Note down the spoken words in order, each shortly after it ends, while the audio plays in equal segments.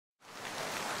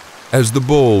As the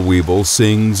boll weevil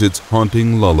sings its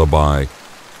haunting lullaby,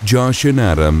 Josh and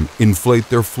Adam inflate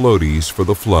their floaties for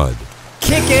the flood.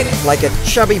 Kick it like a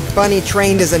chubby bunny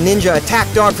trained as a ninja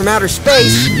attack dog from outer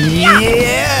space.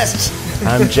 Yes!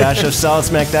 I'm Josh of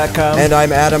SolidSmack.com. And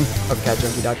I'm Adam of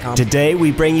CatJunkie.com. Today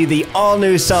we bring you the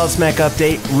all-new SolidSmack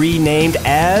update renamed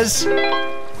as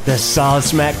the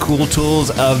SolidSmack Cool Tools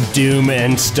of Doom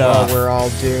and Stuff. Oh, we're all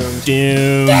doomed.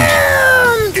 Doomed.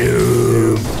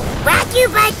 Doom! Brought to you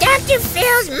by Dr.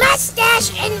 Phil's Mustache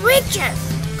Enricher.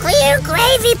 Clear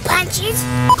gravy punches.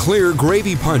 Clear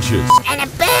gravy punches. And a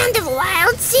band of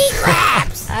wild sea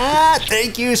crabs.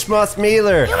 Thank you, Smoth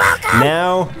Mealer. You're welcome.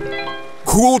 Now,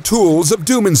 Cool Tools of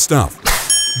Doom and Stuff.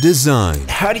 Design.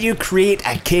 how do you create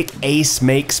a kick-ace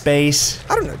make space?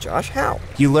 I don't know, Josh. How?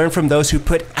 You learn from those who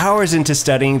put hours into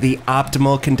studying the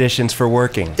optimal conditions for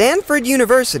working. Stanford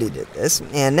University did this,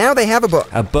 and now they have a book.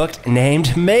 A book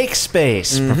named Make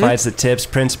Space provides the tips,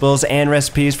 principles, and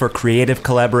recipes for creative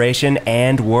collaboration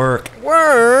and work.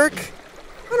 Work?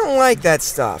 I don't like that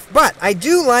stuff, but I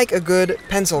do like a good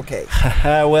pencil case.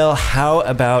 Well, how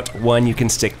about one you can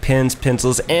stick pens,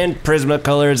 pencils, and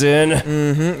Prismacolors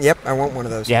in? Yep, I want one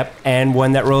of those. Yep, and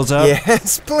one that rolls up?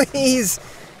 Yes, please.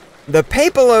 The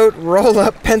Papelote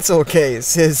roll-up pencil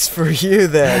case is for you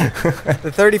then.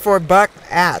 The $34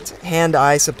 at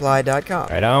handeysupply.com.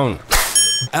 Right on.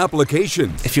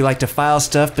 Application. If you like to file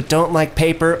stuff but don't like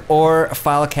paper or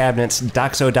file cabinets,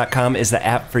 Doxo.com is the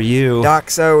app for you.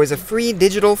 Doxo is a free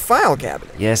digital file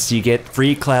cabinet. Yes, you get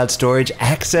free cloud storage,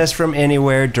 access from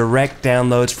anywhere, direct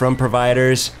downloads from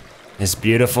providers. It's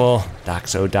beautiful.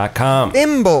 Doxo.com.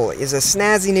 Thimble is a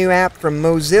snazzy new app from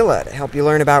Mozilla to help you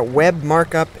learn about web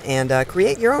markup and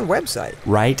create your own website.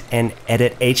 Write and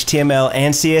edit HTML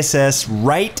and CSS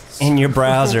right in your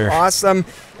browser. Awesome.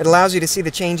 It allows you to see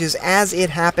the changes as it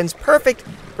happens. Perfect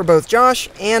for both Josh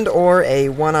and or a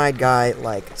one-eyed guy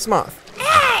like Smoth.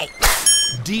 Hey!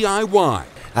 DIY.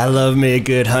 I love me a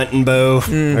good hunting bow.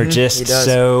 They're he just does.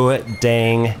 so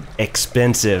dang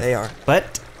expensive. They are.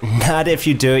 But not if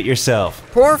you do it yourself.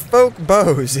 Poor Folk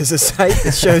Bows is a site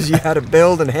that shows you how to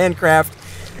build and handcraft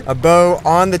a bow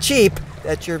on the cheap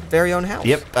at your very own house.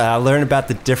 Yep, learn about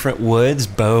the different woods,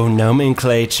 bow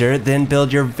nomenclature, then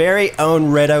build your very own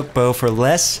red oak bow for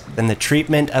less than the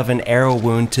treatment of an arrow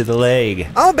wound to the leg.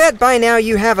 I'll bet by now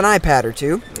you have an iPad or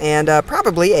two, and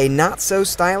probably a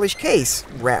not-so-stylish case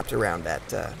wrapped around that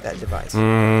device.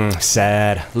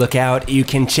 Sad. Look out, you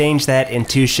can change that in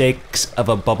 2 shakes of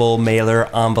a bubble mailer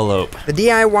envelope. The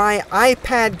DIY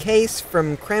iPad case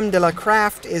from Creme de la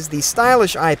Craft is the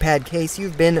stylish iPad case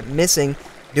you've been missing.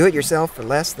 Do it yourself for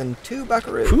less than $2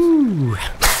 buckaroos. Ooh.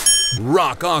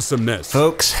 Rock awesomeness.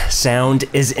 Folks, sound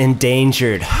is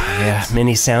endangered. Yeah,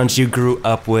 many sounds you grew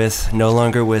up with, no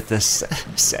longer with us.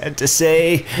 Sad to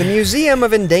say. The Museum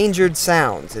of Endangered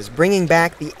Sounds is bringing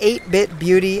back the 8-bit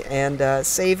beauty and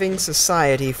saving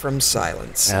society from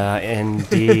silence.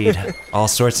 Indeed. All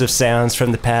sorts of sounds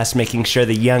from the past, making sure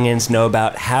the youngins know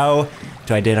about how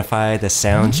to identify the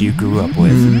sounds you grew up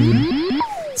with.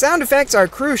 Sound effects are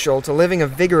crucial to living a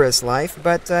vigorous life,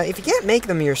 but if you can't make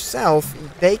them yourself,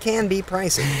 they can be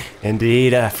pricey.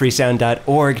 Indeed,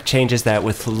 freesound.org changes that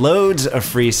with loads of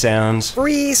free sounds.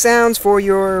 Free sounds for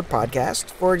your podcast,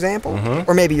 for example,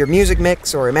 or maybe your music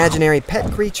mix or imaginary pet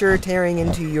creature tearing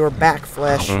into your back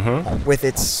flesh with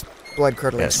its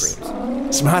blood-curdling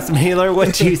screams. Smoth Mealer,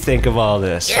 what do you think of all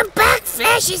this? Your back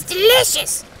flesh is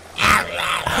delicious.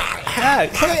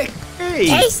 Hey.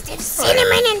 Taste of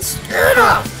cinnamon and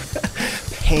strudel.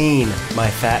 Pain, my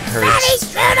fat hurts. Fatty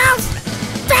strudels.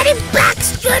 Fatty black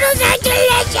strudels are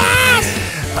delicious.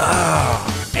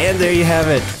 Oh, and there you have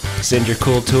it. Send your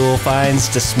cool tool finds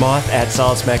to Smoth at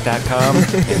SolidSmack.com.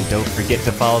 And don't forget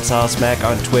to follow SolidSmack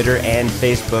on Twitter and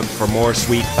Facebook for more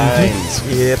sweet finds.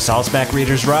 Yep. SolidSmack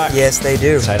readers rock. Yes, they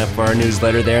do. Sign up for our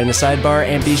newsletter there in the sidebar,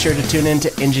 and be sure to tune in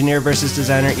to Engineer vs.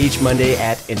 Designer each Monday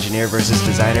at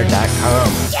engineervsdesigner.com.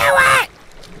 Do it!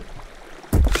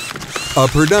 A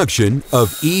production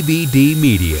of EBD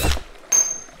Media.